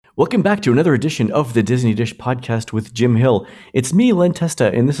Welcome back to another edition of the Disney Dish podcast with Jim Hill. It's me, Len Testa,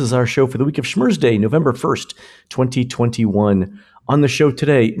 and this is our show for the week of Schmurz Day, November 1st, 2021. On the show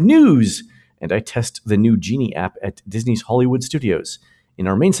today, news, and I test the new Genie app at Disney's Hollywood Studios. In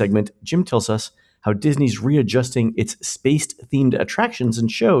our main segment, Jim tells us how Disney's readjusting its space-themed attractions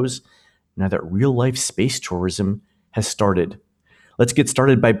and shows now that real-life space tourism has started. Let's get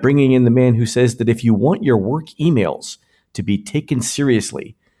started by bringing in the man who says that if you want your work emails to be taken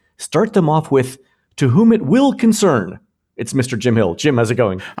seriously, start them off with, "To whom it will concern." It's Mr. Jim Hill. Jim, how's it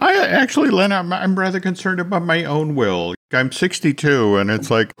going? Len, I'm rather concerned about my own will. I'm 62, and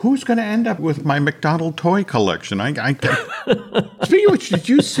it's like, who's going to end up with my McDonald toy collection? Speaking of which, did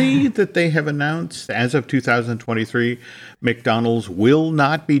you see that they have announced, as of 2023, McDonald's will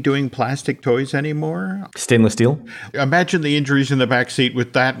not be doing plastic toys anymore? Stainless steel? Imagine the injuries in the back seat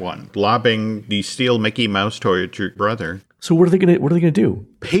with that one, lobbing the steel Mickey Mouse toy at your brother. So what are they gonna do?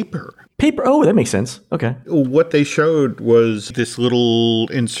 Paper. Oh, that makes sense. Okay. What they showed was this little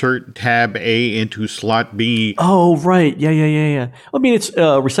insert tab A into slot B. Oh, right. Yeah. I mean, it's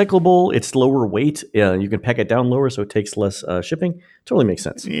recyclable. It's lower weight. You can pack it down lower so it takes less shipping. Totally makes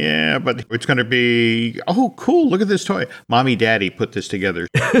sense. Yeah, but it's going to be, oh, cool. Look at this toy. Mommy, Daddy put this together.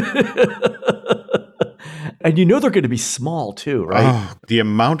 And you know they're going to be small too, right? Oh, the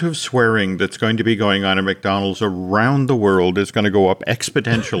amount of swearing that's going to be going on at McDonald's around the world is going to go up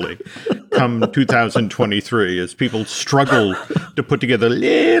exponentially come 2023 as people struggle to put together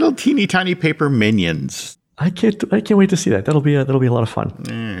little teeny tiny paper minions. I can't wait to see that. That'll be a lot of fun.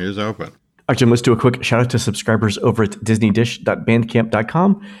 Yeah, here's open. All right, Jim, let's do a quick shout out to subscribers over at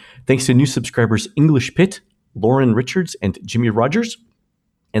disneydish.bandcamp.com. Thanks to new subscribers English Pitt, Lauren Richards, and Jimmy Rogers.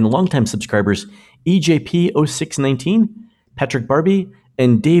 And longtime subscribers EJP0619, Patrick Barbie,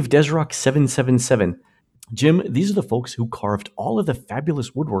 and Dave Desrock777. Jim, these are the folks who carved all of the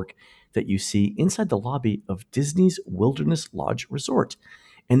fabulous woodwork that you see inside the lobby of Disney's Wilderness Lodge Resort.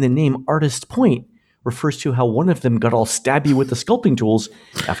 And the name Artist Point refers to how one of them got all stabby with the sculpting tools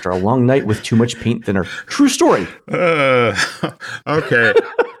after a long night with too much paint thinner. True story. Okay.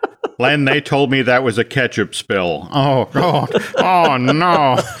 Len, they told me that was a ketchup spill. Oh no.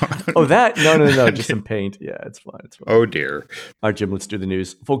 Oh, that? No. Just some paint. Yeah, it's fine. Oh, dear. All right, Jim, let's do the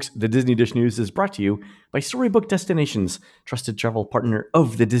news. Folks, the Disney Dish News is brought to you by Storybook Destinations, trusted travel partner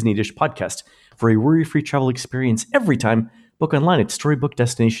of the Disney Dish podcast. For a worry-free travel experience every time, book online at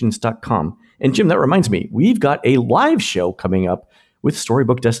storybookedestinations.com. And Jim, that reminds me, we've got a live show coming up with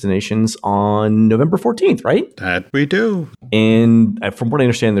Storybook Destinations on November 14th, right? That we do. And from what I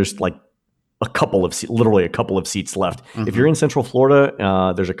understand, there's like literally a couple of seats left. Mm-hmm. If you're in Central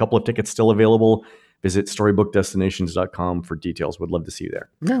Florida, there's a couple of tickets still available. Visit storybookdestinations.com for details. Would love to see you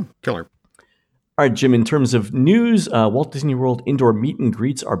there. Yeah, killer. All right, Jim, in terms of news, Walt Disney World indoor meet and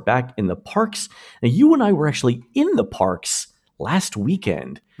greets are back in the parks. Now, you and I were actually in the parks last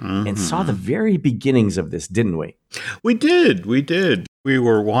weekend and saw the very beginnings of this, didn't we? We did. We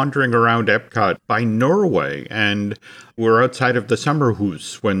were wandering around Epcot by Norway, and we're outside of the summer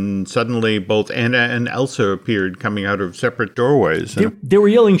hoops when suddenly both Anna and Elsa appeared coming out of separate doorways. They were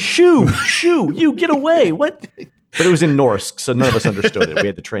yelling, "Shoo, shoo, you get away." What? But it was in Norse, so none of us understood it. We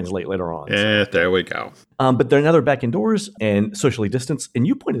had to translate later on. Yeah, there we go. But now they're back indoors and socially distanced. And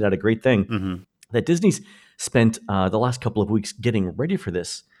you pointed out a great thing, that Disney's spent the last couple of weeks getting ready for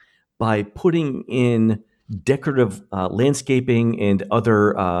this by putting in decorative landscaping and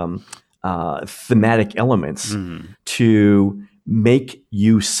other thematic elements to make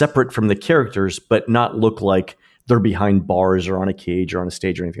you separate from the characters, but not look like they're behind bars or on a cage or on a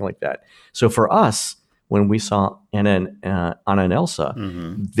stage or anything like that. So for us, when we saw Anna and Elsa,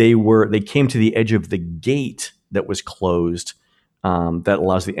 they came to the edge of the gate that was closed that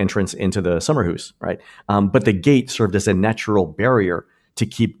allows the entrance into the summer house, right? But the gate served as a natural barrier to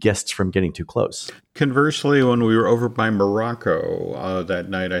keep guests from getting too close. Conversely, when we were over by Morocco that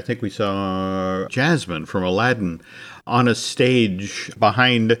night, I think we saw Jasmine from Aladdin on a stage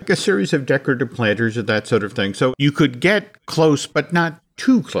behind a series of decorative planters and that sort of thing. So you could get close, but not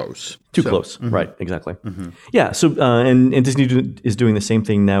too close. Close, right, exactly. Yeah, so and Disney is doing the same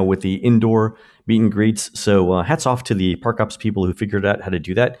thing now with the indoor meet and greets. So hats off to the park ops people who figured out how to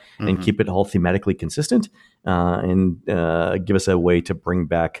do that and keep it all thematically consistent and give us a way to bring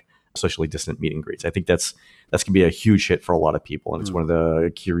back socially distant meet and greets. I think that's going to be a huge hit for a lot of people, and it's one of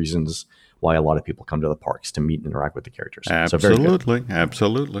the key reasons why a lot of people come to the parks to meet and interact with the characters. Absolutely,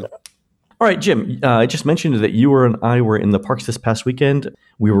 absolutely. All right, Jim, I just mentioned that you and I were in the parks this past weekend.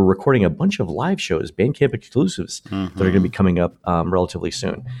 We were recording a bunch of live shows, Bandcamp exclusives, that are going to be coming up relatively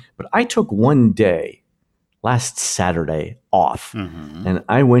soon. But I took one day last Saturday off, and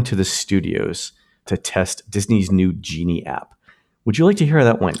I went to the studios to test Disney's new Genie app. Would you like to hear how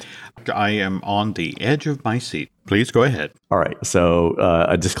that went? I am on the edge of my seat. Please go ahead. All right. So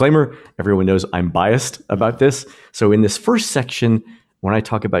a disclaimer, everyone knows I'm biased about this. So in this first section, when I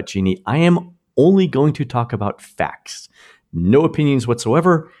talk about Genie, I am only going to talk about facts. No opinions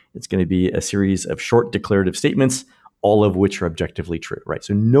whatsoever. It's going to be a series of short declarative statements, all of which are objectively true, right?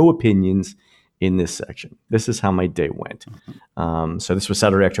 So no opinions in this section. This is how my day went. So this was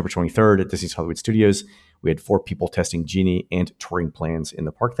Saturday, October 23rd at Disney's Hollywood Studios. We had 4 people testing Genie and touring plans in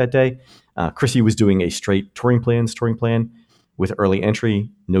the park that day. Chrissy was doing a straight touring plan with early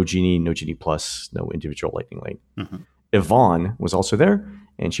entry, no Genie Plus, no individual Lightning Lane. Yvonne was also there,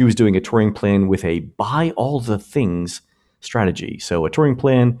 and she was doing a touring plan with a buy all the things strategy. So a touring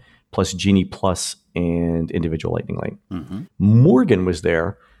plan plus Genie Plus and individual Lightning Lane. Morgan was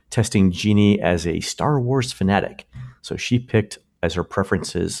there testing Genie as a Star Wars fanatic. So she picked as her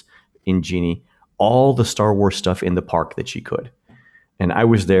preferences in Genie all the Star Wars stuff in the park that she could. And I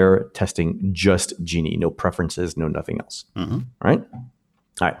was there testing just Genie, no preferences, no nothing else. All right.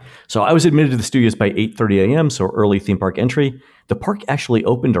 So I was admitted to the studios by 8:30 a.m., so early theme park entry. The park actually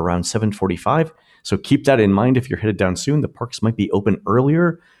opened around 7:45. So keep that in mind if you're headed down soon. The parks might be open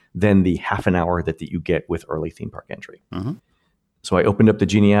earlier than the half an hour that you get with early theme park entry. So I opened up the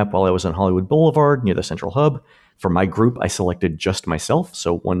Genie app while I was on Hollywood Boulevard near the Central Hub. For my group, I selected just myself,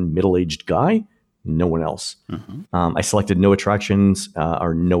 so one middle-aged guy, no one else. I selected no attractions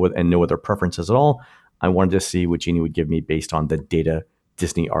or no other preferences at all. I wanted to see what Genie would give me based on the data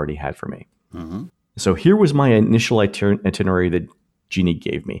Disney already had for me. So here was my initial itinerary that Genie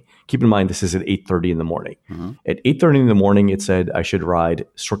gave me. Keep in mind, this is at 8:30 in the morning. At 8:30 in the morning, it said I should ride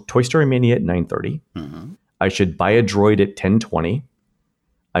Toy Story Mania at 9:30. I should buy a droid at 10:20.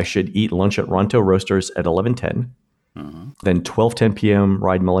 I should eat lunch at Ronto Roasters at 11:10. Then 12:10 p.m.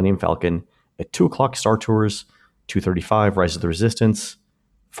 ride Millennium Falcon. At 2 o'clock, Star Tours. 2:35, Rise of the Resistance.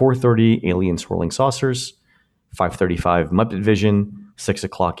 4:30, Alien Swirling Saucers. 5:35, Muppet Vision. 6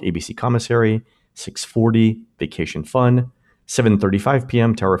 o'clock, ABC Commissary. 6:40, Vacation Fun. 7:35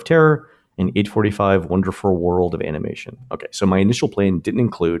 p.m., Tower of Terror. And 8:45, Wonderful World of Animation. Okay, so my initial plan didn't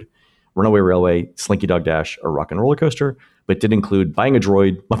include Runaway Railway, Slinky Dog Dash, or Rock and Roller Coaster, but did include buying a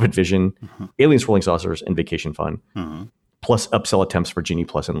droid, Muppet Vision, Alien Swirling Saucers, and Vacation Fun, plus upsell attempts for Genie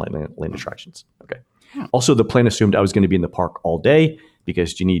Plus and Lane attractions. Okay. Also, the plan assumed I was going to be in the park all day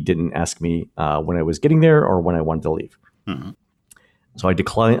because Genie didn't ask me when I was getting there or when I wanted to leave. So I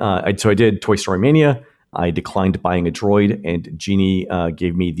declined. So I did Toy Story Mania. I declined buying a droid, and Genie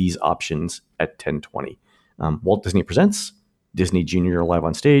gave me these options at 10:20. Walt Disney Presents, Disney Junior Live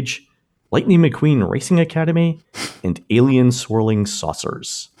on Stage, Lightning McQueen Racing Academy, and Alien Swirling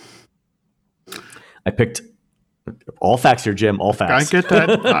Saucers. I picked all facts here, Jim. All facts. I get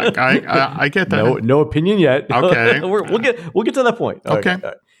that. I get that. No opinion yet. Okay. we'll get to that point. Okay. All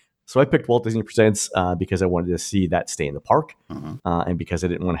right. So I picked Walt Disney Presents because I wanted to see that stay in the park, and because I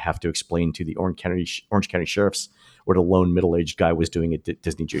didn't want to have to explain to the Orange County sheriffs what a lone middle-aged guy was doing at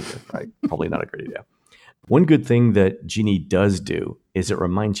Disney Junior. Right? Probably not a great idea. One good thing that Genie does do is it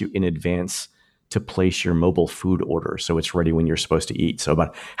reminds you in advance to place your mobile food order so it's ready when you're supposed to eat. So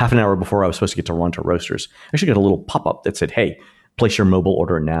about half an hour before I was supposed to get to Ronto Roasters, I actually got a little pop-up that said, hey, place your mobile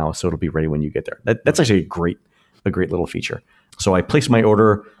order now so it'll be ready when you get there. That's actually a great little feature. So I place my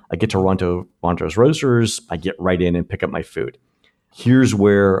order, I get to Ronto's Roasters, I get right in and pick up my food. Here's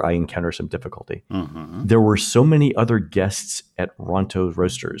where I encounter some difficulty. There were so many other guests at Ronto's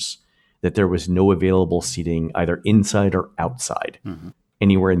Roasters that there was no available seating either inside or outside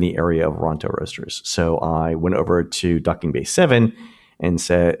anywhere in the area of Ronto Roasters. So I went over to Docking Bay 7 and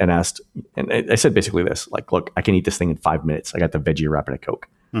asked, and I said basically this, like, look, I can eat this thing in 5 minutes. I got the veggie wrap and a Coke,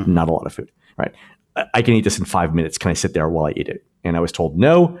 not a lot of food, right? I can eat this in 5 minutes. Can I sit there while I eat it? And I was told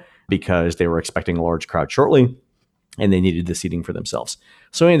no, because they were expecting a large crowd shortly and they needed the seating for themselves.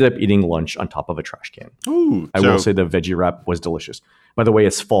 So I ended up eating lunch on top of a trash can. Ooh, I will say the veggie wrap was delicious. By the way,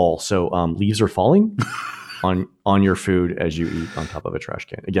 it's fall, so leaves are falling on your food as you eat on top of a trash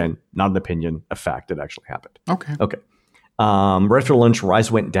can. Again, not an opinion, a fact that actually happened. Okay. Right after lunch,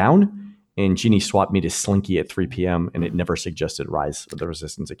 Rise went down, and Genie swapped me to Slinky at 3 p.m., and it never suggested Rise of the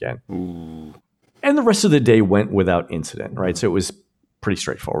Resistance again. Ooh. And the rest of the day went without incident, right? So it was pretty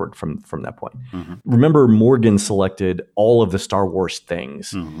straightforward from that point. Remember, Morgan selected all of the Star Wars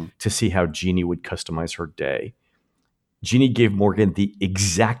things to see how Genie would customize her day. Genie gave Morgan the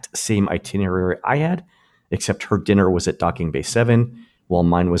exact same itinerary I had, except her dinner was at Docking Bay 7, while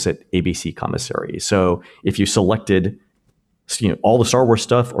mine was at ABC Commissary. So if you selected all the Star Wars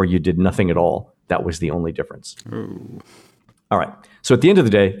stuff or you did nothing at all, That was the only difference. Ooh. All right. So at the end of the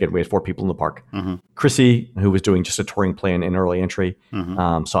day, again, we had 4 people in the park. Chrissy, who was doing just a touring plan in early entry,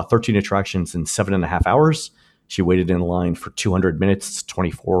 saw 13 attractions in 7.5 hours. She waited in line for 200 minutes,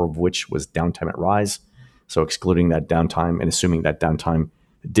 24 of which was downtime at Rise. So excluding that downtime and assuming that downtime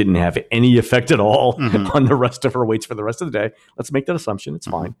didn't have any effect at all on the rest of her waits for the rest of the day. Let's make that assumption. It's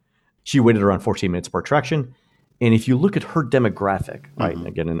fine. She waited around 14 minutes per attraction. And if you look at her demographic, right,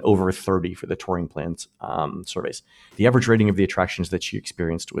 again, an over 30 for the touring plans surveys, the average rating of the attractions that she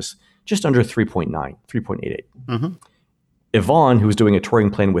experienced was just under 3.9, 3.88. Yvonne, who was doing a touring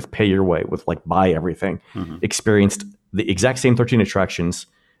plan with Pay Your Way, with like buy everything, experienced the exact same 13 attractions,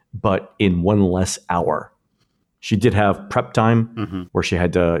 but in 1 less hour. She did have prep time where she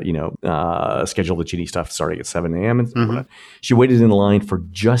had to, schedule the Genie stuff starting at 7 a.m. and whatnot. She waited in line for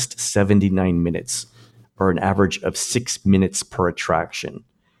just 79 minutes, or an average of 6 minutes per attraction.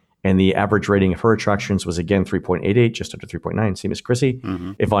 And the average rating of her attractions was, again, 3.88, just under 3.9, same as Chrissy.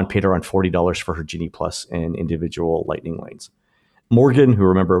 Yvonne paid around $40 for her Genie Plus and individual Lightning lanes. Morgan, who,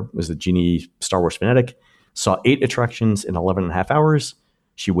 remember, was the Genie Star Wars fanatic, saw 8 attractions in 11.5 hours.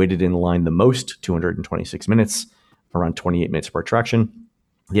 She waited in line the most, 226 minutes, around 28 minutes per attraction.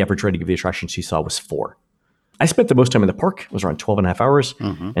 The average rating of the attraction she saw was 4. I spent the most time in the park. It was around 12.5 hours.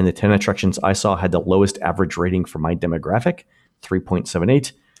 And the 10 attractions I saw had the lowest average rating for my demographic,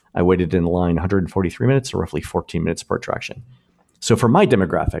 3.78. I waited in line 143 minutes, or roughly 14 minutes per attraction. So for my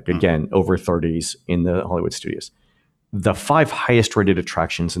demographic, again, over 30s in the Hollywood studios, the 5 highest rated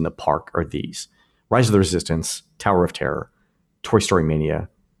attractions in the park are these: Rise of the Resistance, Tower of Terror, Toy Story Mania,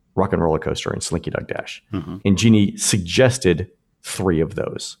 Rock and Roller Coaster, and Slinky Dog Dash. And Genie suggested 3 of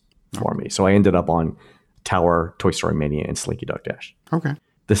those for me. So I ended up on Tower, Toy Story Mania, and Slinky Dog Dash. Okay.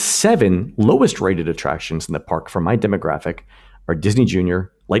 The 7 lowest rated attractions in the park for my demographic are Disney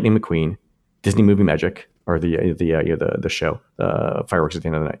Junior, Lightning McQueen, Disney Movie Magic, or the show, Fireworks at the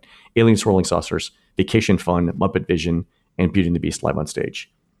End of the Night, Alien Swirling Saucers, Vacation Fun, Muppet Vision, and Beauty and the Beast live on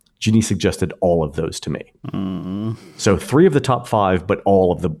stage. Genie suggested all of those to me. So 3 of the top 5, but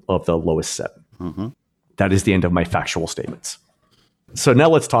all of the lowest 7. That is the end of my factual statements. So now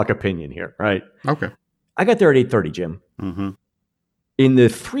let's talk opinion here, right? Okay. I got there at 8:30, Jim. In the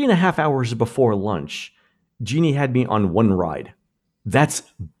 3.5 hours before lunch, Genie had me on 1 ride. That's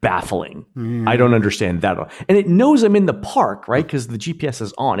baffling. I don't understand that at all. And it knows I'm in the park, right? Because the GPS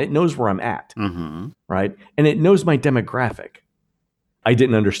is on. It knows where I'm at, right? And it knows my demographic. I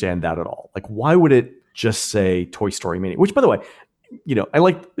didn't understand that at all. Like, why would it just say Toy Story Mania? Which, by the way, I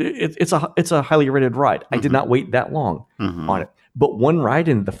like it. It's a highly rated ride. I did not wait that long on it. But 1 ride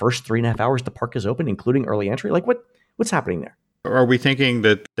in the first 3.5 hours the park is open, including early entry. Like, what's happening there? Are we thinking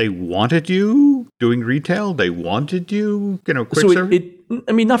that they wanted you doing retail? They wanted you, quick service?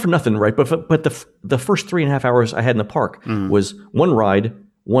 I mean, not for nothing, right? But the first 3.5 hours I had in the park was 1 ride,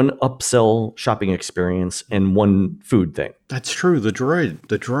 1 upsell shopping experience, and 1 food thing. That's true. The droid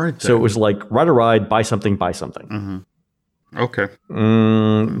thing. So it was like ride a ride, buy something, buy something. Okay.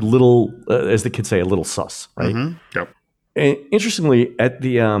 Little, as the kids say, a little sus, right? Yep. And interestingly, at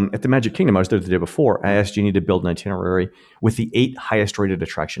the Magic Kingdom, I was there the day before. I asked Genie to build an itinerary with the 8 highest rated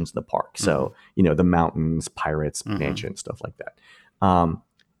attractions in the park. So, the mountains, pirates, mansion, stuff like that.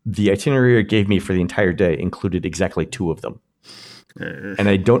 The itinerary it gave me for the entire day included exactly 2 of them. And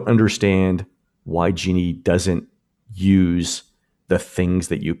I don't understand why Genie doesn't use the things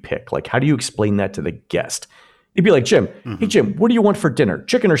that you pick. Like, how do you explain that to the guest? It'd be like, Jim, hey, Jim, what do you want for dinner?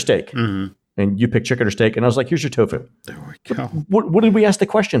 Chicken or steak? And you pick chicken or steak. And I was like, here's your tofu. There we go. What did we ask the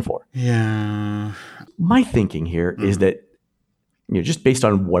question for? Yeah. My thinking here is that, just based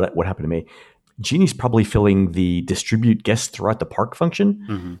on what happened to me, Genie's probably filling the distribute guests throughout the park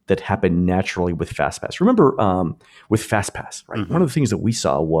function that happened naturally with FastPass. Remember, with FastPass, right? One of the things that we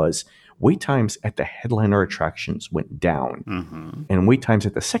saw was wait times at the headliner attractions went down and wait times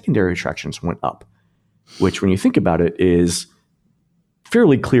at the secondary attractions went up, which when you think about it is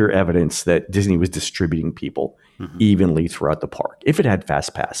fairly clear evidence that Disney was distributing people evenly throughout the park. If it had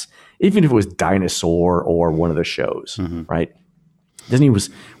FastPass, even if it was Dinosaur or one of the shows, right? Disney was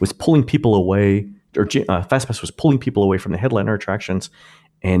pulling people away, or FastPass was pulling people away from the headliner attractions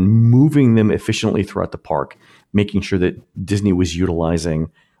and moving them efficiently throughout the park, making sure that Disney was utilizing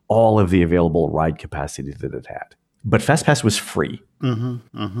all of the available ride capacity that it had. But FastPass was free.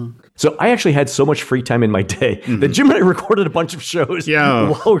 So I actually had so much free time in my day that Jim and I recorded a bunch of shows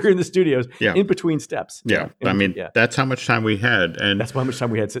while we were in the studios in between steps. That's how much time we had. And that's how much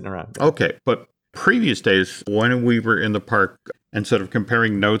time we had sitting around. Okay. But previous days, when we were in the park and sort of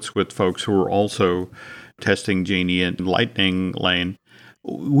comparing notes with folks who were also testing Genie and Lightning Lane,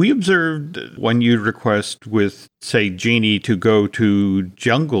 We observed when you request with, say, Genie to go to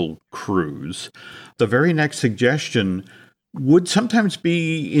Jungle Cruise, the very next suggestion would sometimes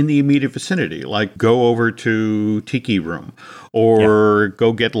be in the immediate vicinity, like go over to Tiki Room or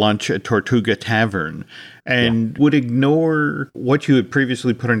go get lunch at Tortuga Tavern, and would ignore what you had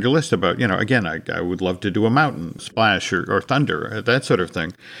previously put on your list about, again, I would love to do a mountain splash or thunder, that sort of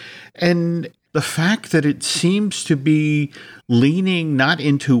thing. And the fact that it seems to be leaning not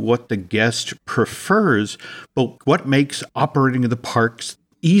into what the guest prefers, but what makes operating the parks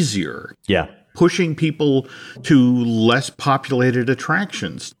easier. Yeah. Pushing people to less populated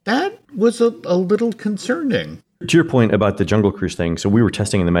attractions. That was a little concerning. To your point about the Jungle Cruise thing, so we were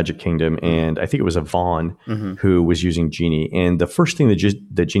testing in the Magic Kingdom, and I think it was Yvonne who was using Genie. And the first thing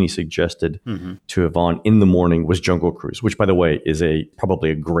that Genie suggested to Yvonne in the morning was Jungle Cruise, which, by the way, is probably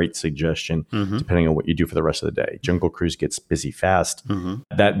a great suggestion depending on what you do for the rest of the day. Jungle Cruise gets busy fast.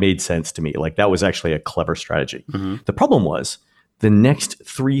 That made sense to me. Like, that was actually a clever strategy. The problem was the next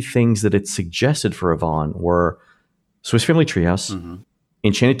three things that it suggested for Yvonne were Swiss Family Treehouse,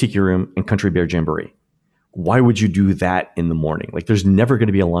 Enchanted Tiki Room, and Country Bear Jamboree. Why would you do that in the morning? Like, there's never going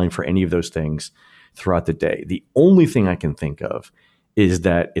to be a line for any of those things throughout the day. The only thing I can think of is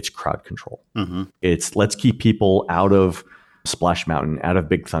that it's crowd control. It's let's keep people out of Splash Mountain, out of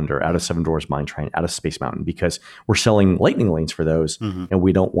Big Thunder, out of Seven Dwarfs Mine Train, out of Space Mountain, because we're selling lightning lanes for those, and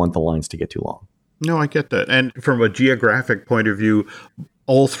we don't want the lines to get too long. No, I get that. And from a geographic point of view,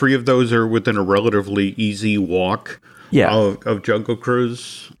 all three of those are within a relatively easy walk of Jungle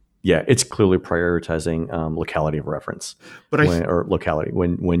Cruise. Yeah, it's clearly prioritizing locality of reference, locality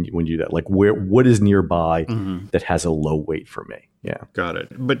when you do that. Like, what is nearby that has a low wait for me? Yeah, got it.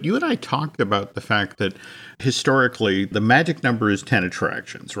 But you and I talked about the fact that historically the magic number is 10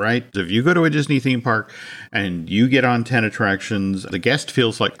 attractions, right? If you go to a Disney theme park and you get on 10 attractions, the guest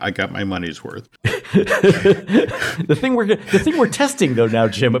feels like I got my money's worth. The thing we're testing though now,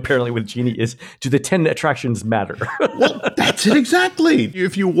 Jim, apparently with Genie is, do the 10 attractions matter? Well, that's it exactly.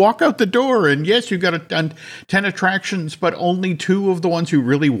 If you walk out the door and yes, you got 10 attractions, but only 2 of the ones you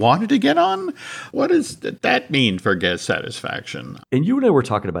really wanted to get on, what does that mean for guest satisfaction? And you and I were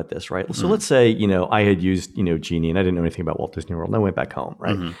talking about this, right? So let's say, I had used, Genie and I didn't know anything about Walt Disney World, and I went back home,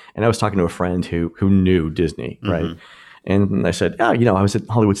 right? And I was talking to a friend who knew Disney, right? And I said, I was at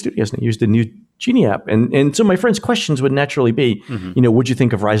Hollywood Studios and I used the new Genie app. And so my friend's questions would naturally be, what'd you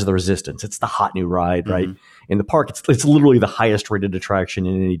think of Rise of the Resistance? It's the hot new ride, right? In the park, it's literally the highest rated attraction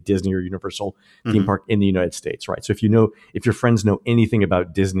in any Disney or Universal theme park in the United States, right? So if your friends know anything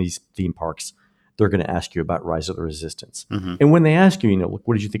about Disney's theme parks, they're going to ask you about Rise of the Resistance. And when they ask you, look,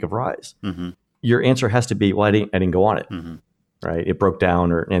 what did you think of Rise? Your answer has to be, well, I didn't go on it, right? It broke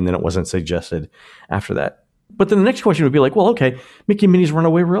down and then it wasn't suggested after that. But then the next question would be like, well, okay, Mickey and Minnie's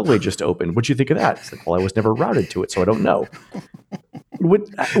Runaway Railway just opened. What'd you think of that? It's like, well, I was never routed to it, so I don't know.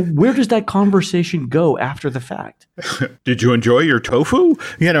 Where does that conversation go after the fact? Did you enjoy your tofu?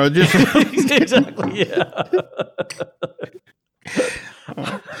 Just exactly. Yeah.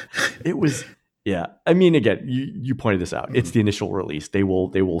 It was. Yeah. I mean, again, you pointed this out. It's the initial release. They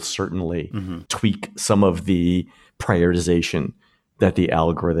will certainly tweak some of the prioritization that the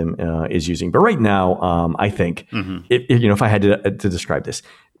algorithm is using. But right now, I think, if I had to describe this,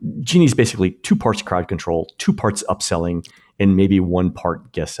 Genie's basically 2 parts crowd control, 2 parts upselling, and maybe 1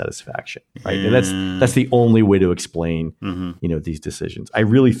 part guest satisfaction, right? And that's the only way to explain, these decisions. I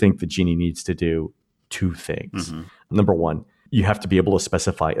really think the Genie needs to do 2 things. Number 1, you have to be able to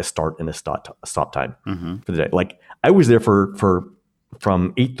specify a start and a stop time for the day. Like, I was there from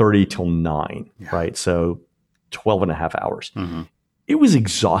 8:30 till 9, right? So 12 and a half hours. It was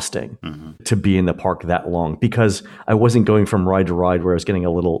exhausting to be in the park that long because I wasn't going from ride to ride where I was getting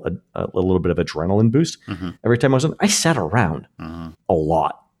a little bit of adrenaline boost every time I was on. I sat around a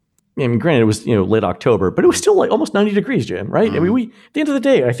lot. I mean, granted, it was late October, but it was still like almost 90 degrees, Jim, right? I mean, at the end of the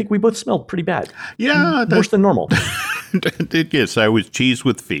day, I think we both smelled pretty bad. Yeah. Worse than normal. Yes, I was cheese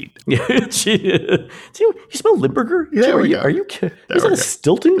with feet. Yeah, you smell Limburger? Yeah, Jim, are you kidding? Is that a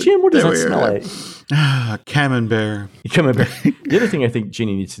Stilton, Jim? What does that smell like? Camembert. The other thing I think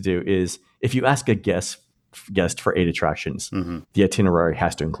Genie needs to do is, if you ask a guest for 8 attractions, the itinerary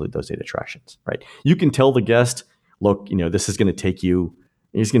has to include those 8 attractions, right? You can tell the guest, look, this is going to take you,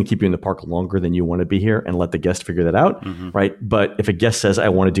 he's going to keep you in the park longer than you want to be here, and let the guest figure that out, right? But if a guest says, I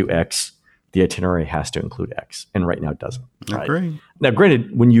want to do X, the itinerary has to include X, and right now it doesn't. Right? Great. Now,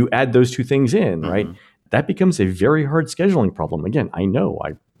 granted, when you add those 2 things in, right, that becomes a very hard scheduling problem. Again, I know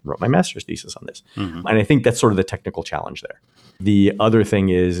I wrote my master's thesis on this, and I think that's sort of the technical challenge there. The other thing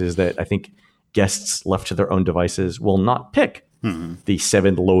is that I think guests left to their own devices will not pick the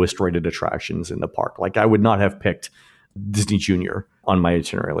 7 lowest rated attractions in the park. Like I would not have picked Disney Junior on my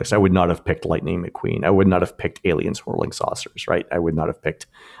itinerary list. I would not have picked Lightning McQueen. I would not have picked Aliens Whirling Saucers, right? I would not have picked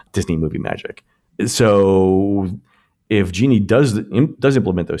Disney Movie Magic. So if Genie does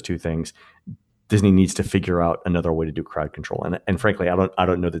implement those two things, Disney needs to figure out another way to do crowd control. And frankly, I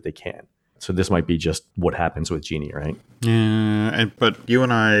don't know that they can. So this might be just what happens with Genie, right? Yeah, but you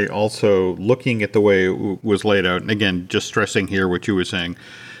and I also, looking at the way it was laid out, and again, just stressing here what you were saying,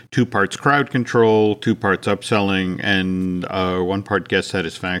 2 parts crowd control, 2 parts upselling, and 1 part guest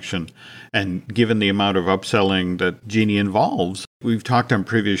satisfaction. And given the amount of upselling that Genie involves, we've talked on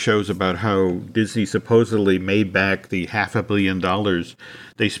previous shows about how Disney supposedly made back the $500 million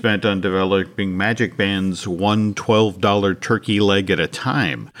they spent on developing Magic Bands, one $12 turkey leg at a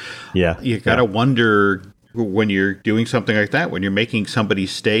time. Yeah. You got to wonder, when you're doing something like that, when you're making somebody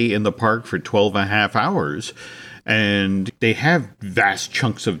stay in the park for 12 and a half hours, and they have vast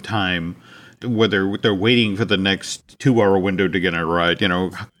chunks of time, whether they're waiting for the next 2-hour window to get a ride,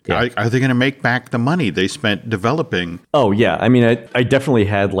 are they going to make back the money they spent developing? Oh, yeah. I mean, I definitely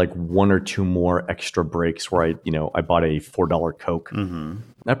had like 1 or 2 more extra breaks where I bought a $4 Coke.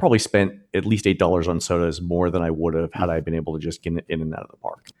 I probably spent at least $8 on sodas more than I would have had I been able to just get in and out of the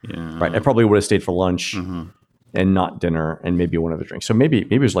park. Yeah. Right. I probably would have stayed for lunch and not dinner and maybe one other drink. So maybe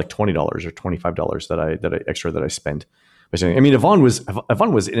it was like $20 or $25 that I spent. I mean, Yvonne was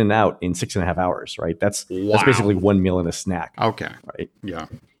in and out in 6.5 hours, right? That's basically 1 meal and a snack. Okay. Right. Yeah.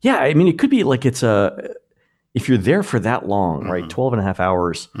 Yeah. I mean, it could be like if you're there for that long, right? 12.5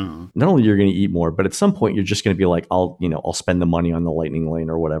 hours, not only you're going to eat more, but at some point you're just going to be like, I'll spend the money on the Lightning Lane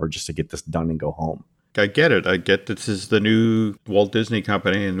or whatever just to get this done and go home. I get it. I get this is the new Walt Disney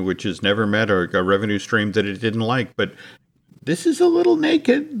Company, and which has never met a revenue stream that it didn't like. But this is a little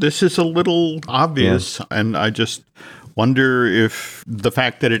naked. This is a little obvious. Yeah. And I just wonder if the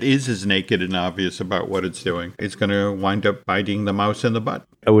fact that it is as naked and obvious about what it's doing is going to wind up biting the mouse in the butt.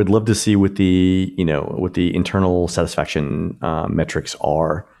 I would love to see what the internal satisfaction metrics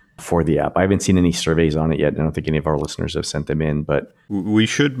are for the app. I haven't seen any surveys on it yet. I don't think any of our listeners have sent them in, but we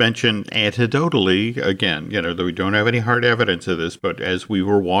should mention anecdotally, again, that we don't have any hard evidence of this, but as we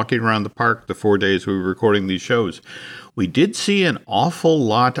were walking around the park the 4 days we were recording these shows, we did see an awful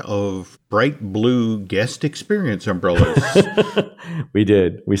lot of bright blue guest experience umbrellas. We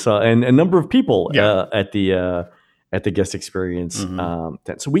did. We saw and a number of people at the guest experience.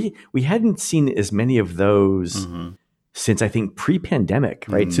 So we hadn't seen as many of those since I think pre-pandemic,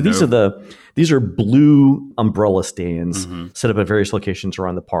 right? So these are blue umbrella stands set up at various locations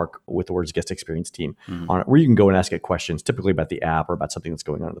around the park with the words guest experience team on it, where you can go and ask it questions, typically about the app or about something that's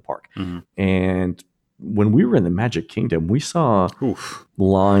going on in the park. And when we were in the Magic Kingdom, we saw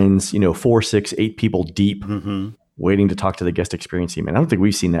lines, 4, 6, 8 people deep waiting to talk to the guest experience team. And I don't think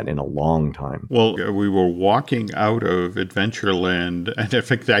we've seen that in a long time. Well, we were walking out of Adventureland, and in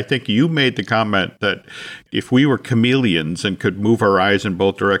fact, I think you made the comment that if we were chameleons and could move our eyes in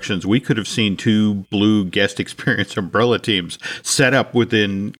both directions, we could have seen 2 blue guest experience umbrella teams set up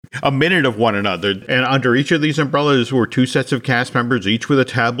within a minute of one another. And under each of these umbrellas were 2 sets of cast members, each with a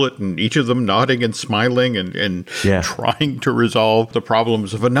tablet, and each of them nodding and smiling and trying to resolve the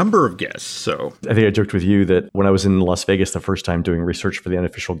problems of a number of guests. So I think I joked with you that when I was in Las Vegas the first time doing research for the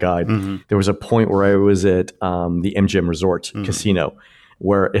unofficial guide, there was a point where I was at the MGM Resort casino,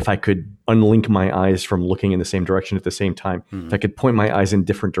 where if I could unlink my eyes from looking in the same direction at the same time, if I could point my eyes in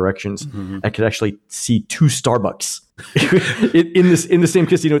different directions, I could actually see 2 Starbucks in the same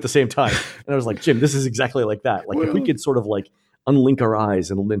casino at the same time. And I was like, Jim, this is exactly like that. Like if we could sort of like unlink our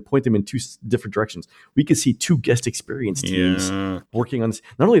eyes and then point them in 2 different directions, we could see 2 guest experience teams working on this.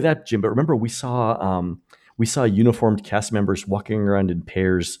 Not only that, Jim, but remember we saw uniformed cast members walking around in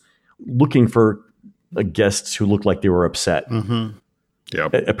pairs looking for guests who looked like they were upset.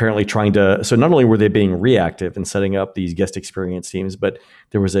 Apparently trying to, so not only were they being reactive and setting up these guest experience teams, but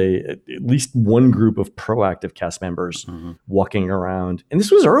there was at least one group of proactive cast members walking around. And this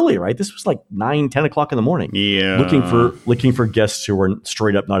was early, right? This was like 9, 10 o'clock in the morning. Yeah. Looking for guests who were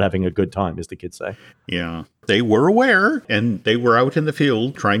straight up not having a good time, as the kids say. Yeah. They were aware, and they were out in the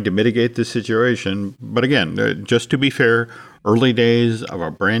field trying to mitigate the situation. But again, just to be fair, early days of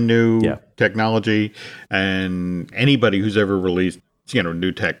a brand new technology, and anybody who's ever released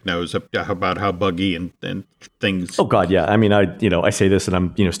new tech knows about how buggy and things. Oh God, yeah. I mean, I say this, and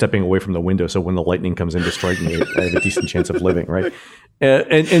I'm stepping away from the window, so when the lightning comes in to strike me, I have a decent chance of living, right?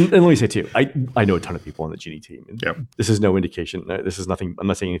 And let me say too, I know a ton of people on the Genie team. And this is no indication. This is nothing. I'm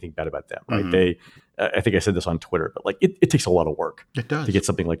not saying anything bad about them, right? I think I said this on Twitter, but like it takes a lot of work It does. to get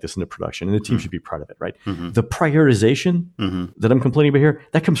something like this into production, and the team should be proud of it, right? The prioritization that I'm complaining about here,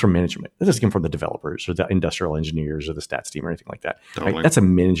 that comes from management. That doesn't come from the developers or the industrial engineers or the stats team or anything like that. Totally. Right? That's a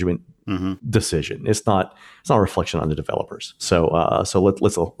management decision. It's not a reflection on the developers. So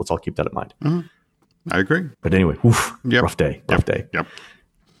let's all keep that in mind. I agree. But anyway, rough day. Yep.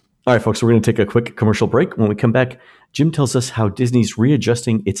 All right, folks, we're going to take a quick commercial break. When we come back, Jim tells us how Disney's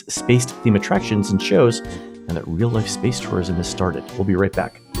readjusting its space-themed attractions and shows, and that real-life space tourism has started. We'll be right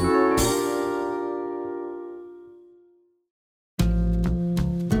back.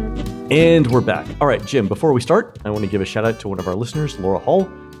 And we're back. All right, Jim, before we start, I want to give a shout-out to one of our listeners, Laura Hall,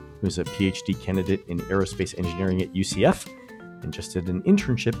 who's a PhD candidate in aerospace engineering at UCF and just did an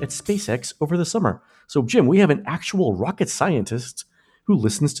internship at SpaceX over the summer. So, Jim, we have an actual rocket scientist who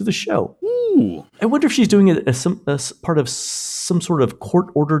listens to the show. Ooh. I wonder if she's doing it as part of some sort of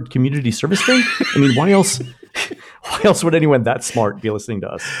court-ordered community service thing. I mean, why else would anyone that smart be listening to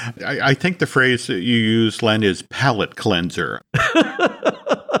us? I think the phrase that you use, Len, is palate cleanser.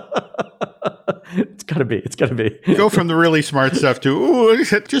 It's gotta be. Go from the really smart stuff to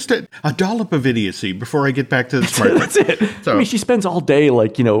just a dollop of idiocy before I get back to the smart. That's it. So, I mean, she spends all day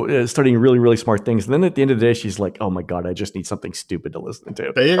studying really, really smart things, and then at the end of the day, she's like, "Oh my god, I just need something stupid to listen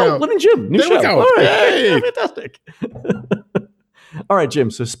to." There you go. Len and Jim, new there show. We go. All right, hey. Fantastic. All right, Jim.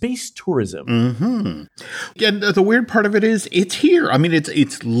 So space tourism. And the weird part of it is it's here. I mean,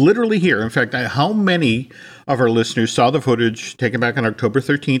 it's literally here. In fact, how many of our listeners saw the footage taken back on October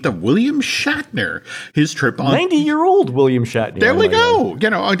 13th of William Shatner, his trip on 90-year-old William Shatner. There we go.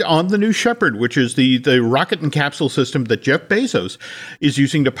 On the New Shepard, which is the rocket and capsule system that Jeff Bezos is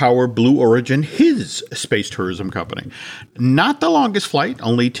using to power Blue Origin, his space tourism company. Not the longest flight,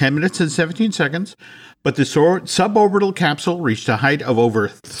 only 10 minutes and 17 seconds. But the suborbital capsule reached a height of over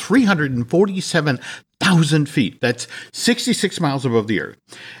 347,000 feet. That's 66 miles above the Earth.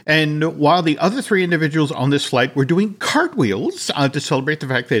 And while the other three individuals on this flight were doing cartwheels to celebrate the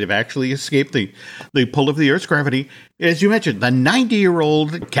fact they'd have actually escaped the pull of the Earth's gravity, as you mentioned, the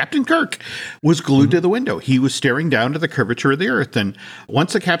 90-year-old Captain Kirk was glued to the window. He was staring down to the curvature of the Earth. And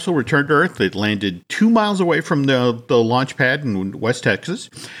once the capsule returned to Earth, it landed 2 miles away from the launch pad in West Texas.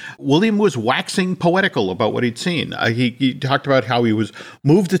 William was waxing poetical about what he'd seen. He talked about how he was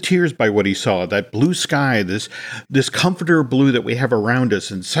moved to tears by what he saw, that blue sky, this comforter blue that we have around us,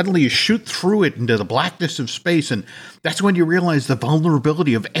 and suddenly you shoot through it into the blackness of space, and that's when you realize the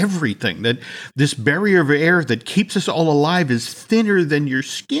vulnerability of everything, that this barrier of air that keeps us all alive is thinner than your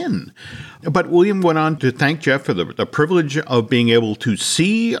skin. But William went on to thank Jeff for the privilege of being able to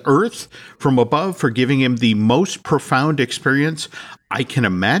see Earth from above, for giving him the most profound experience I can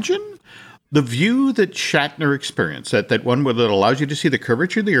imagine. The view that Shatner experienced, that one that allows you to see the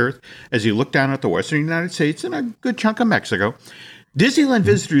curvature of the Earth as you look down at the western United States and a good chunk of Mexico, Disneyland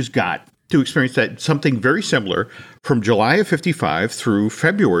visitors got to experience that something very similar from July of 55 through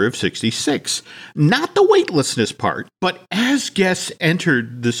February of 66. Not the weightlessness part, but as guests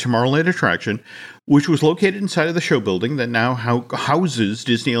entered this Tomorrowland attraction, which was located inside of the show building that now houses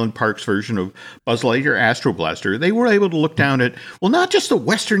Disneyland Park's version of Buzz Lightyear Astro Blaster, they were able to look down at, well, not just the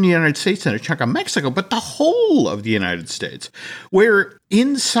western United States and a chunk of Mexico, but the whole of the United States, where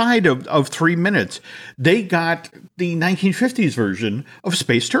inside of 3 minutes, they got the 1950s version of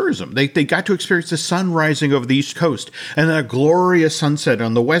space tourism. They got to experience the sun rising over the East Coast and then a glorious sunset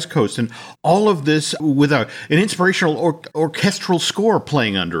on the West Coast, and all of this with an inspirational orchestral score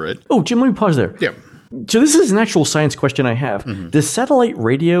playing under it. Oh, Jim, let me pause there. Yeah. So this is an actual science question I have. Does satellite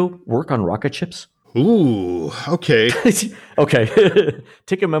radio work on rocket ships? Ooh, okay. Okay.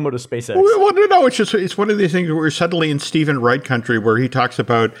 Take a memo to SpaceX. Well, no, it's one of these things where we're suddenly in Stephen Wright country, where he talks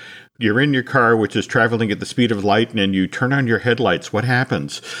about you're in your car, which is traveling at the speed of light, and then you turn on your headlights. What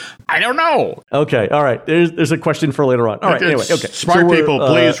happens? I don't know. Okay, all right. There's a question for later on. All right, anyway, okay. Smart people,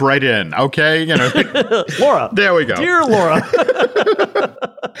 please write in, okay? Laura. There we go. Dear Laura.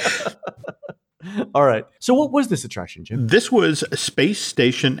 All right. So what was this attraction, Jim? This was Space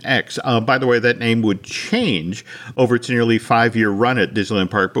Station X. By the way, that name would change over its nearly 5-year run at Disneyland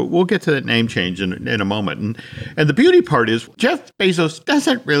Park, but we'll get to that name change in a moment. And the beauty part is Jeff Bezos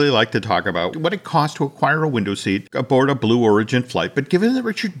doesn't really like to talk about what it costs to acquire a window seat aboard a Blue Origin flight, but given that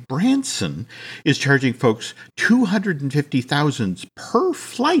Richard Branson is charging folks $250,000 per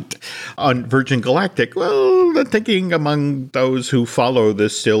flight on Virgin Galactic, well, the thinking among those who follow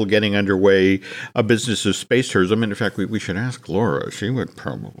this still getting underway a business of space tourism. And in fact, we should ask Laura. She would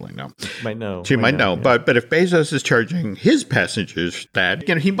probably know. Might know. She might know. Yeah. But if Bezos is charging his passengers that,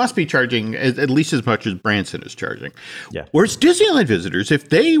 he must be charging at least as much as Branson is charging. Yeah. Whereas Disneyland visitors, if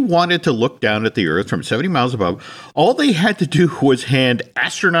they wanted to look down at the Earth from 70 miles above, all they had to do was hand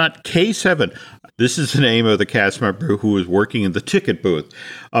astronaut K7. This is the name of the cast member who was working in the ticket booth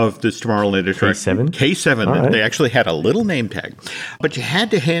of this Tomorrowland attraction. K7. Right. They actually had a little name tag. But you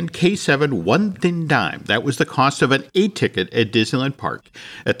had to hand K7 one thin dime. That was the cost of an A ticket at Disneyland Park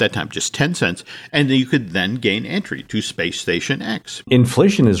at that time, just 10 cents. And you could then gain entry to Space Station X.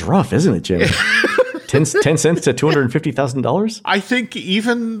 Inflation is rough, isn't it, Jim? 10 cents to $250,000? I think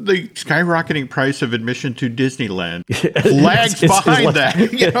even the skyrocketing price of admission to Disneyland lags behind that.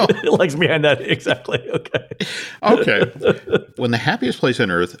 It lags behind that, exactly. Okay. When the Happiest Place on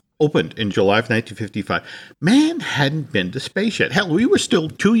Earth opened in July of 1955, man hadn't been to space yet. Hell, we were still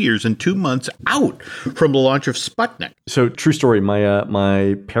 2 years and 2 months out from the launch of Sputnik. So, true story.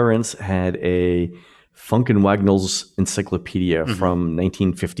 My parents had a Funk and Wagnall's encyclopedia from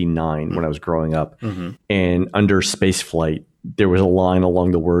 1959 when I was growing up, and under space flight, there was a line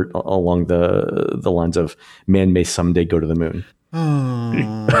along the lines of "Man may someday go to the moon."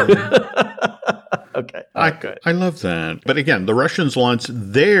 Oh. Okay. I love that. But again, the Russians launched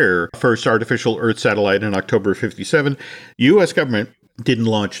their first artificial Earth satellite in October of 57. U.S. government didn't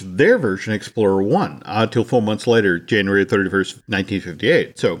launch their version, Explorer 1, until 4 months later, January 31st,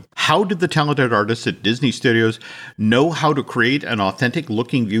 1958. So how did the talented artists at Disney Studios know how to create an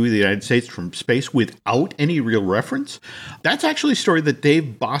authentic-looking view of the United States from space without any real reference? That's actually a story that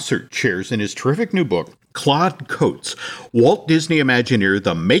Dave Bossert shares in his terrific new book, Claude Coates, Walt Disney Imagineer,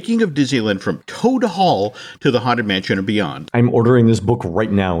 The Making of Disneyland from Toad Hall to the Haunted Mansion and Beyond. I'm ordering this book right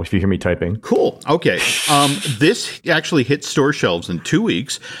now if you hear me typing. Cool. Okay. This actually hits store shelves in 2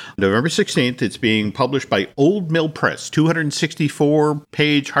 weeks. November 16th, it's being published by Old Mill Press,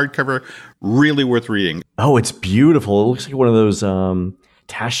 264-page hardcover, really worth reading. Oh, it's beautiful. It looks like one of those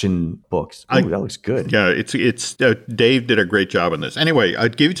Taschen books. Oh, that looks good. Yeah, it's Dave did a great job on this. Anyway, I'll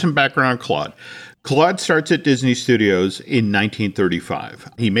give you some background on Claude. Claude starts at Disney Studios in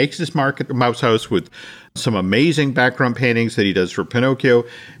 1935. He makes his mark at the Mouse House with some amazing background paintings that he does for Pinocchio.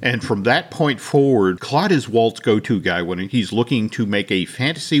 And from that point forward, Claude is Walt's go-to guy when he's looking to make a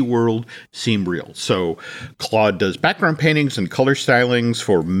fantasy world seem real. So Claude does background paintings and color stylings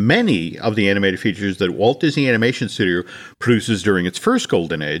for many of the animated features that Walt Disney Animation Studio produces during its first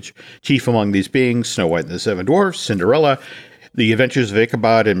golden age, chief among these being Snow White and the Seven Dwarfs, Cinderella, The Adventures of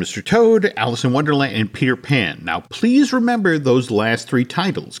Ichabod and Mr. Toad, Alice in Wonderland, and Peter Pan. Now, please remember those last three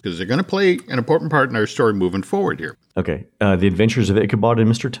titles, because they're going to play an important part in our story moving forward here. Okay. The Adventures of Ichabod and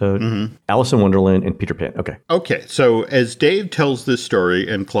Mr. Toad, Alice in Wonderland, and Peter Pan. Okay. Okay. So as Dave tells this story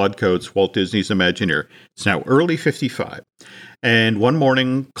in Claude Coates, Walt Disney's Imagineer, it's now early 55. And one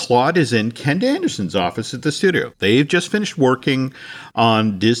morning, Claude is in Ken Anderson's office at the studio. They've just finished working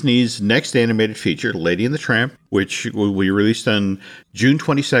on Disney's next animated feature, Lady and the Tramp, which will be released on June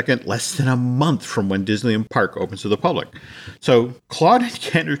 22nd, less than a month from when Disneyland Park opens to the public. So Claude and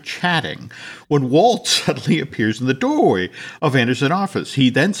Ken are chatting when Walt suddenly appears in the doorway of Anderson's office. He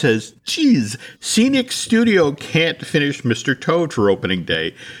then says, "Geez, Scenic Studio can't finish Mr. Toad for opening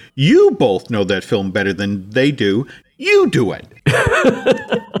day. You both know that film better than they do. You do it."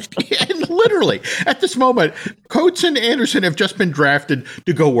 And literally, at this moment, Coates and Anderson have just been drafted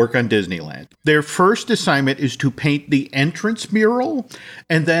to go work on Disneyland. Their first assignment is to paint the entrance mural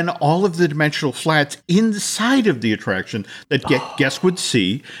and then all of the dimensional flats inside of the attraction that guests would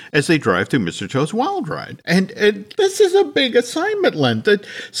see as they drive through Mr. Toad's Wild Ride. And this is a big assignment, Len. That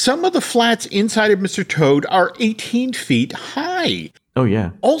some of the flats inside of Mr. Toad are 18 feet high. Oh, yeah.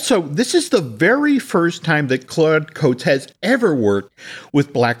 Also, this is the very first time that Claude Coates has ever worked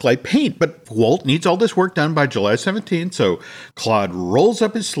with blacklight paint. But Walt needs all this work done by July 17th, so Claude rolls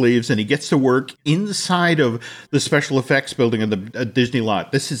up his sleeves and he gets to work inside of the special effects building in the Disney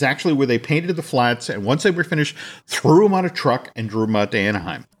lot. This is actually where they painted the flats, and once they were finished, threw them on a truck and drew them out to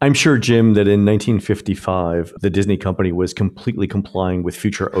Anaheim. I'm sure, Jim, that in 1955, the Disney company was completely complying with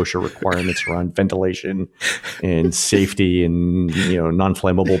future OSHA requirements around ventilation and safety and,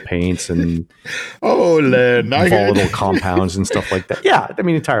 non-flammable paints and volatile compounds and stuff like that. Yeah, I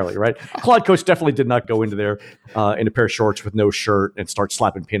mean, entirely, right? Claude Coates definitely did not go into there in a pair of shorts with no shirt and start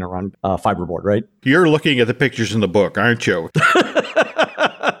slapping paint around fiberboard, right? You're looking at the pictures in the book, aren't you?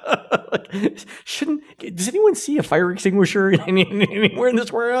 Does anyone see a fire extinguisher anywhere in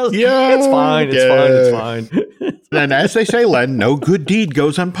this warehouse? Yeah, it's fine. And as they say, Len, no good deed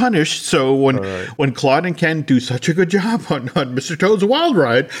goes unpunished. So when Claude and Ken do such a good job on Mr. Toad's Wild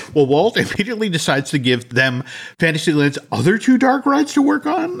Ride, well, Walt immediately decides to give them Fantasyland's other two dark rides to work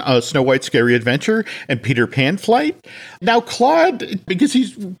on, Snow White's Scary Adventure and Peter Pan Flight. Now, Claude, because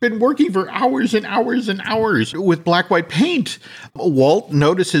he's been working for hours and hours and hours with black white paint, Walt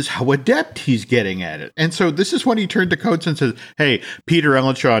notices how adept he's getting at it. And so this is when he turned to Coates and says, hey, Peter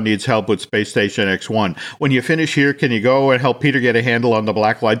Ellenshaw needs help with Space Station X1. When you finish here, can you go and help Peter get a handle on the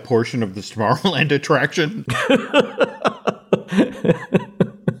blacklight portion of the Tomorrowland attraction?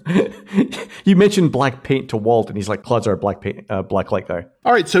 You mentioned black paint to Walt, and he's like, Claude's our black light guy.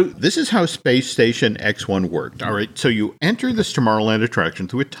 All right, so this is how Space Station X1 worked. All right, so you enter this Tomorrowland attraction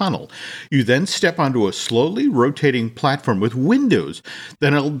through a tunnel. You then step onto a slowly rotating platform with windows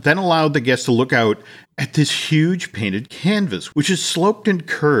that then allow the guests to look out at this huge painted canvas, which is sloped and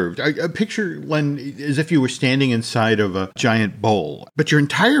curved. I picture, Len, as if you were standing inside of a giant bowl. But your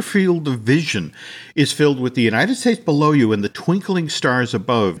entire field of vision is filled with the United States below you and the twinkling stars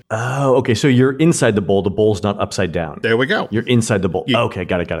above. Oh, okay. So you're inside the bowl. The bowl's not upside down. There we go. You're inside the bowl. Okay,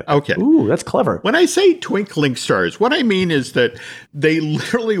 got it. Okay. Ooh, that's clever. When I say twinkling stars, what I mean is that they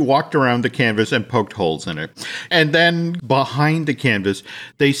literally walked around the canvas and poked holes in it. And then behind the canvas,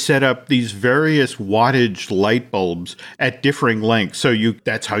 they set up these various wattage light bulbs at differing lengths. So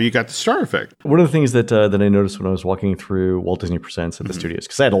that's how you got the star effect. One of the things that I noticed when I was walking through Walt Disney Presents at the studios,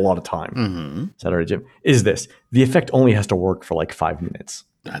 because I had a lot of time, Saturday Jim, is this. The effect only has to work for like 5 minutes.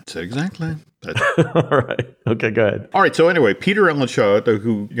 That's exactly. All right. Okay, go ahead. All right. So anyway, Peter Ellenshaw,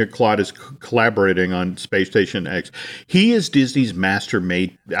 who Claude is collaborating on Space Station X, he is Disney's master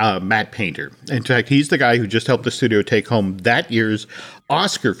matte painter. In fact, he's the guy who just helped the studio take home that year's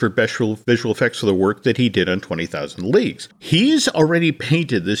Oscar for best visual effects for the work that he did on 20,000 Leagues. He's already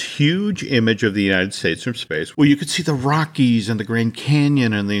painted this huge image of the United States from space, where you could see the Rockies and the Grand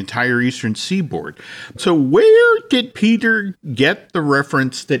Canyon and the entire eastern seaboard. So where did Peter get the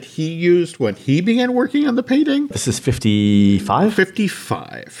reference that he used when he began working on the painting? This is 55?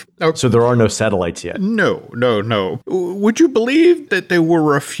 55. Okay. So there are no satellites yet. No. Would you believe that there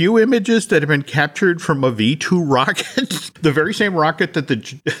were a few images that have been captured from a V2 rocket? The very same rocket that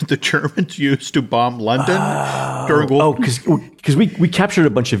the Germans used to bomb London during World War. Because we captured a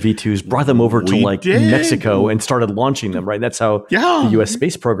bunch of V2s, brought them over to Mexico and started launching them, right? That's how the U.S.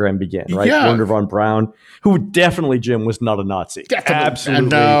 space program began, right? Yeah. Werner von Braun, who definitely, Jim, was not a Nazi.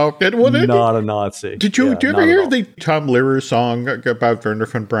 Definitely. Absolutely not a Nazi. Did you ever hear the Tom Lehrer song about Werner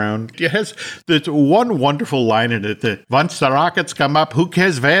von Braun? It has this one wonderful line in it that, once the rockets come up, who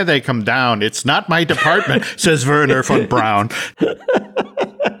cares where they come down? It's not my department, says Werner von Braun.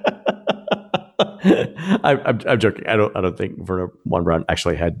 I'm joking. I don't think Werner von Braun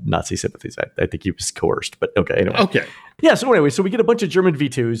actually had Nazi sympathies. I think he was coerced. But okay, anyway. Okay. Yeah. So anyway, so we get a bunch of German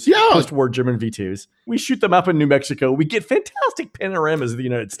V2s, post-war German V2s. We shoot them up in New Mexico. We get fantastic panoramas of the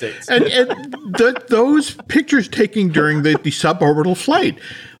United States, and those pictures taken during the suborbital flight.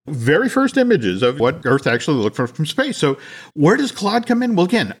 Very first images of what Earth actually looked from space. So where does Claude come in? Well,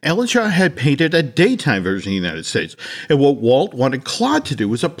 again, Ellenshaw had painted a daytime version of the United States. And what Walt wanted Claude to do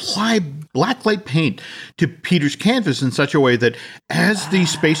was apply blacklight paint to Peter's canvas in such a way that as the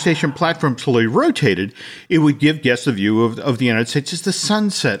space station platform slowly rotated, it would give guests a view of the United States as the sun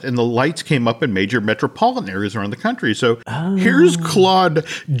set and the lights came up in major metropolitan areas around the country. So here's Claude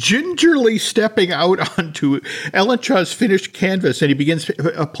gingerly stepping out onto Ellenshaw's finished canvas, and he begins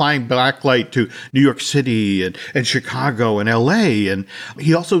applying blacklight to New York City and Chicago and LA. And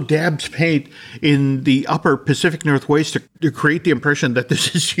he also dabs paint in the upper Pacific Northwest to create the impression that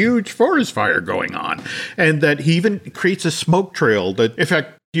there's this huge forest fire going on. And that he even creates a smoke trail that, in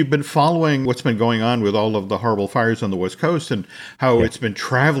fact, you've been following what's been going on with all of the horrible fires on the West Coast and how it's been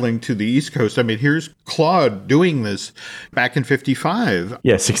traveling to the East Coast. I mean, here's Claude doing this back in 55.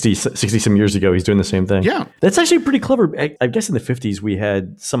 Yeah, 60 some years ago, he's doing the same thing. Yeah. That's actually pretty clever. I guess in the 50s, we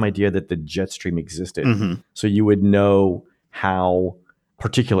had some idea that the jet stream existed. Mm-hmm. So you would know how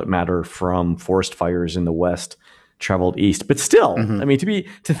particulate matter from forest fires in the West traveled east, but still, I mean,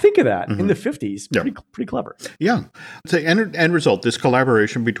 to think of that in the 50s, pretty clever. Yeah. The end result, this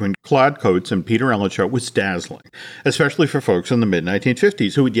collaboration between Claude Coates and Peter Ellenshaw was dazzling, especially for folks in the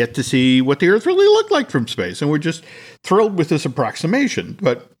mid-1950s who had yet to see what the Earth really looked like from space, and were just thrilled with this approximation.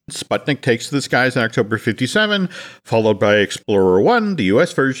 But Sputnik takes to the skies in October 57, followed by Explorer 1, the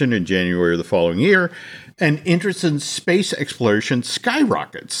U.S. version, in January of the following year, and interest in space exploration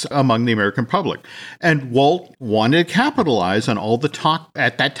skyrockets among the American public. And Walt wanted to capitalize on all the talk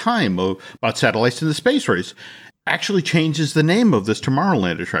at that time about satellites in the space race. actually changes the name of this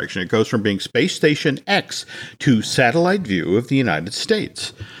Tomorrowland attraction. It goes from being Space Station X to Satellite View of the United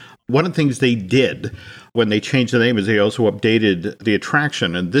States. One of the things they did when they changed the name is they also updated the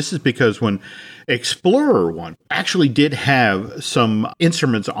attraction. And this is because when Explorer 1 actually did have some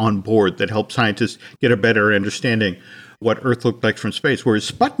instruments on board that helped scientists get a better understanding what Earth looked like from space,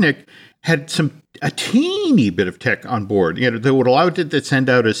 whereas Sputnik had a teeny bit of tech on board, that would allow it to send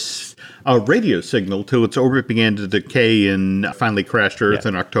out a radio signal till its orbit began to decay and finally crashed Earth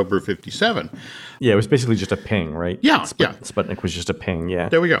in October 57. Yeah, it was basically just a ping, right? Yeah, Sputnik was just a ping, yeah.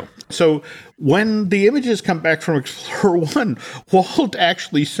 There we go. So when the images come back from Explorer 1, Walt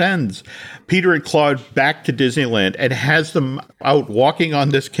actually sends Peter and Claude back to Disneyland and has them out walking on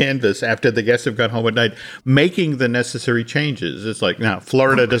this canvas after the guests have gone home at night, making the necessary changes. It's like, now,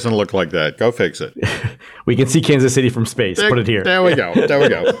 Florida doesn't look like that. Go fix it. We can see Kansas City from space. Put it here. There we go. There we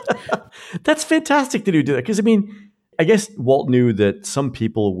go. That's fantastic to do that. Because, I guess Walt knew that some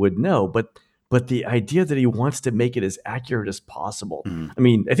people would know, but the idea that he wants to make it as accurate as possible.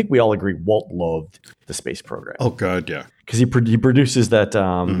 I think we all agree Walt loved the space program. Oh, God, yeah. Because he produces that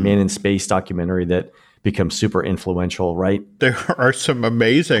Man in Space documentary that becomes super influential, right? There are some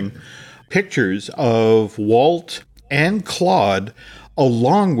amazing pictures of Walt and Claude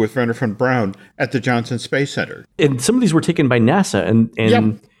along with Werner von Braun at the Johnson Space Center. And some of these were taken by NASA,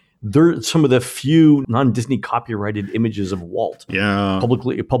 and they're some of the few non-Disney copyrighted images of Walt. Yeah.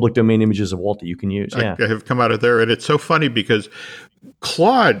 Public domain images of Walt that you can use. I have come out of there. And it's so funny because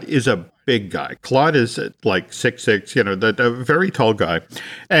Claude is a big guy. Claude is like 6'6", a very tall guy.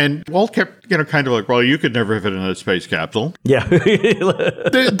 And Walt kept, kind of like, well, you could never fit in a space capsule. Yeah.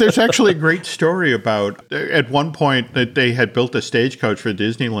 There's actually a great story about, at one point, that they had built a stagecoach for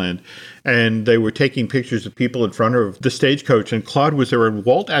Disneyland, and they were taking pictures of people in front of the stagecoach, and Claude was there, and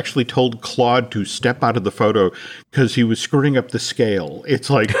Walt actually told Claude to step out of the photo because he was screwing up the scale. It's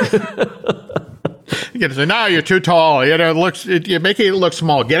like... You say, no, you're too tall. You're making it look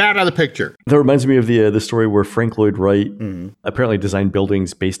small. Get out of the picture. That reminds me of the story where Frank Lloyd Wright apparently designed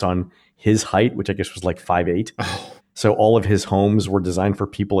buildings based on his height, which I guess was like 5'8". Oh. So all of his homes were designed for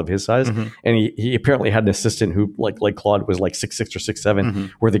people of his size. And he apparently had an assistant who, like Claude, was like 6'6" or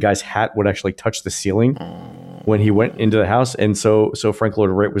 6'7", where the guy's hat would actually touch the ceiling when he went into the house. And so Frank Lloyd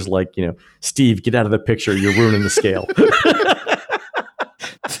Wright was like, Steve, get out of the picture. You're ruining the scale.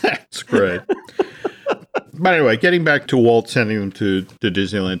 That's great. But anyway, getting back to Walt sending them to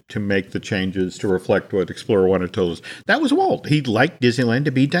Disneyland to make the changes to reflect what Explorer 1 had told us, that was Walt. He liked Disneyland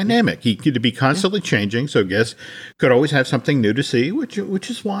to be dynamic. To be constantly changing, so guests could always have something new to see, which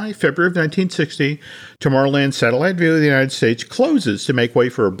is why February of 1960, Tomorrowland's Satellite View of the United States closes to make way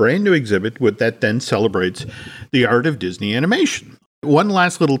for a brand new exhibit that then celebrates the art of Disney animation. One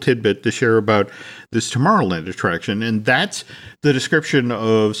last little tidbit to share about this Tomorrowland attraction, and that's the description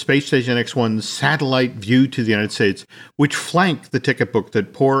of Space Station X1's satellite view to the United States, which flanked the ticket book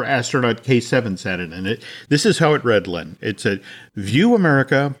that poor astronaut K7 sat in. This is how it read, Len. It said, "View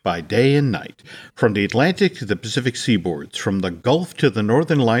America by day and night, from the Atlantic to the Pacific seaboards, from the Gulf to the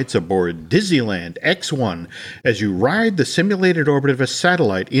Northern Lights aboard Disneyland X1, as you ride the simulated orbit of a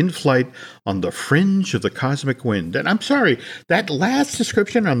satellite in flight on the fringe of the cosmic wind." And I'm sorry, that last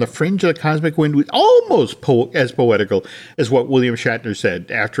description, on the fringe of the cosmic wind, was almost as poetical as what William Shatner said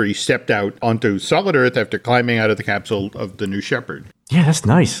after he stepped out onto solid Earth after climbing out of the capsule of the New Shepard. Yeah, that's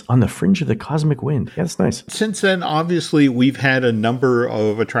nice. On the fringe of the cosmic wind. Yeah, that's nice. Since then, obviously, we've had a number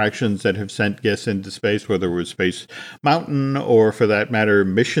of attractions that have sent guests into space, whether it was Space Mountain or, for that matter,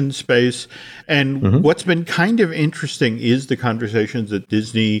 Mission Space. And what's been kind of interesting is the conversations that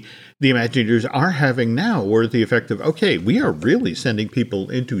Disney, the Imagineers, are having now, where the effect of, okay, we are really sending people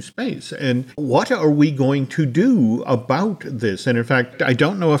into space. And what are we going to do about this? And in fact, I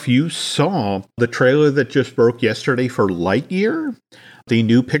don't know if you saw the trailer that just broke yesterday for Lightyear, the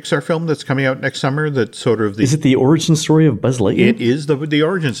new Pixar film that's coming out next summer. That's sort of Is it the origin story of Buzz Lightyear? It is the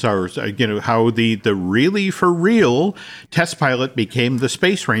origin story. How the really for real test pilot became the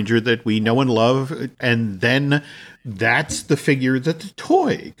Space Ranger that we know and love, and then that's the figure that the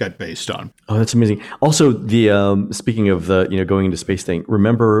toy got based on. Oh, that's amazing. Also, the speaking of the going into space thing,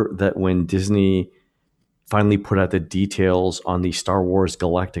 remember that when Disney finally put out the details on the Star Wars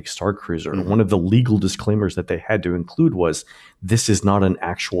Galactic Star Cruiser, one of the legal disclaimers that they had to include was, this is not an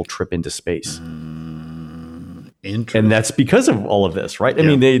actual trip into space. And that's because of all of this, right? I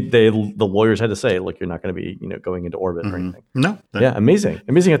mean, the lawyers had to say, look, you're not going to be, going into orbit or anything. No. Amazing.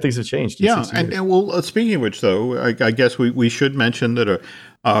 Amazing how things have changed. Yeah. And well, speaking of which, though, I guess we should mention that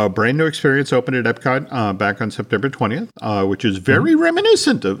Brand new experience opened at Epcot back on September 20th, which is very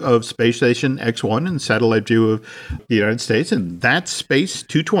reminiscent of Space Station X1 and satellite view of the United States. And that's Space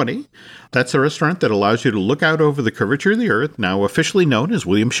 220. That's a restaurant that allows you to look out over the curvature of the Earth, now officially known as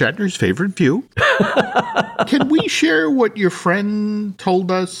William Shatner's favorite view. Can we share what your friend told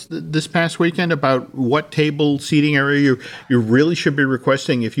us this past weekend about what table seating area you really should be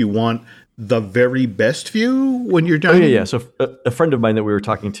requesting if you want the very best view when you're done? Oh, yeah. So a friend of mine that we were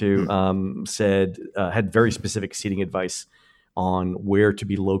talking to said had very specific seating advice on where to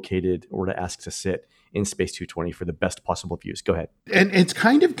be located or to ask to sit in Space 220 for the best possible views. Go ahead. And it's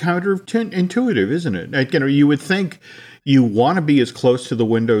kind of counterintuitive, isn't it? Like, you would think you want to be as close to the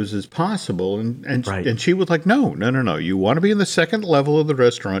windows as possible. And she was like, no. You want to be in the second level of the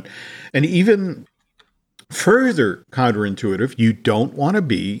restaurant. And even further counterintuitive, you don't want to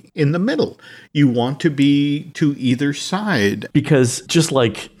be in the middle. You want to be to either side. Because just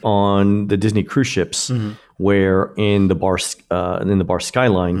like on the Disney cruise ships, where in the bar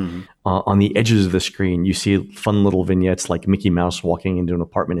skyline, on the edges of the screen, you see fun little vignettes like Mickey Mouse walking into an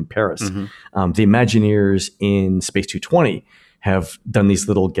apartment in Paris. The Imagineers in Space 220 have done these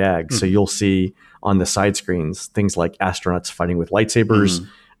little gags. So you'll see on the side screens things like astronauts fighting with lightsabers,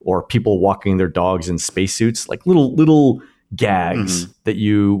 or people walking their dogs in spacesuits, like little gags that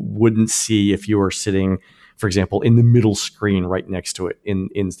you wouldn't see if you were sitting, for example, in the middle screen right next to it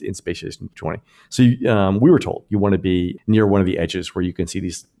in Space Station 20. So we were told you want to be near one of the edges where you can see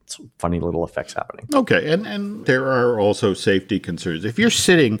these funny little effects happening. Okay, and there are also safety concerns. If you're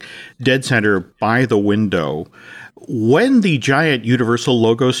sitting dead center by the window, when the giant Universal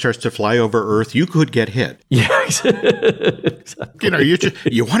logo starts to fly over Earth, you could get hit. Yeah, exactly.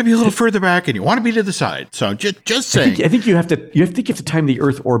 You want to be a little further back, and you want to be to the side. So just saying. I think you have to time the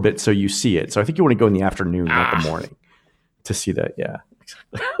Earth orbit so you see it. So I think you want to go in the afternoon, not the morning, to see that. Yeah.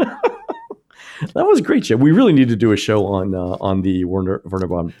 That was great, Jim. We really need to do a show on the Werner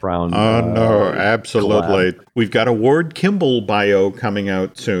von Braun. No, absolutely. Collab. We've got a Ward Kimball bio coming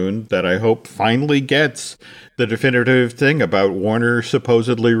out soon that I hope finally gets the definitive thing about Warner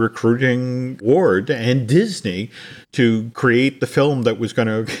supposedly recruiting Ward and Disney to create the film that was going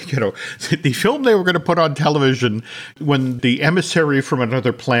to, the film they were going to put on television when the emissary from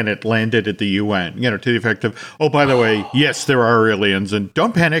another planet landed at the UN, to the effect of, oh, by the way, yes, there are aliens, and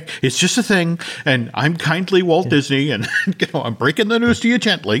don't panic, it's just a thing, and I'm kindly Walt Disney, and I'm breaking the news to you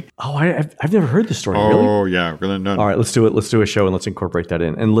gently. Oh, I've never heard this story. Oh, really? Yeah. No. All right, let's do it. Let's do a show and let's incorporate that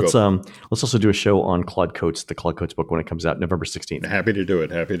in, and let's also do a show on Claude Coates, the Claude Coates book, when it comes out November 16th. Happy to do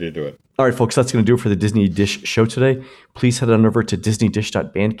it. All right, folks, that's going to do it for the Disney Dish show today. Please head on over to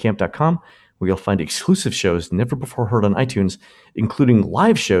disneydish.bandcamp.com, where you'll find exclusive shows never before heard on iTunes, including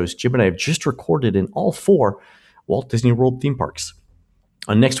live shows Jim and I have just recorded in all 4 Walt Disney World theme parks.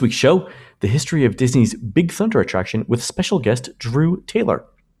 On next week's show, the history of Disney's Big Thunder attraction with special guest Drew Taylor.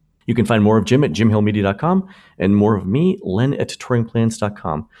 You can find more of Jim at jimhillmedia.com and more of me, Len, at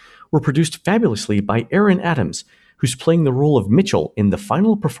touringplans.com. We're produced fabulously by Aaron Adams, who's playing the role of Mitchell in the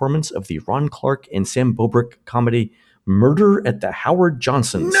final performance of the Ron Clark and Sam Bobrick comedy Murder at the Howard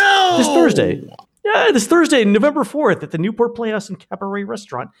Johnsons. No! This Thursday. Yeah, this Thursday, November 4th at the Newport Playhouse and Cabaret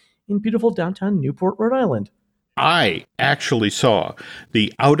Restaurant in beautiful downtown Newport, Rhode Island. I actually saw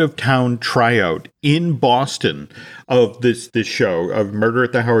the out-of-town tryout in Boston of this show of Murder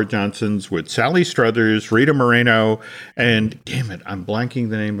at the Howard Johnsons with Sally Struthers, Rita Moreno, and damn it, I'm blanking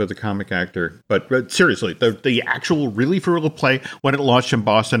the name of the comic actor. But seriously, the actual really for real play when it launched in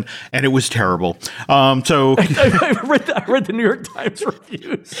Boston, and it was terrible. So I read the New York Times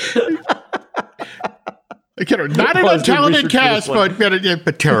reviews. Not an untalented cast,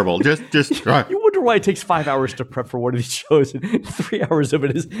 but terrible. Just You wonder why it takes 5 hours to prep for one of these shows, and 3 hours of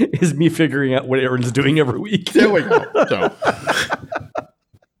it is me figuring out what Aaron's doing every week. There we go. So.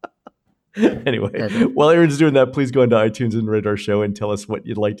 Anyway, while Aaron's doing that, please go into iTunes and rate our show and tell us what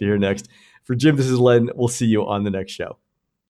you'd like to hear next. For Jim, this is Len. We'll see you on the next show.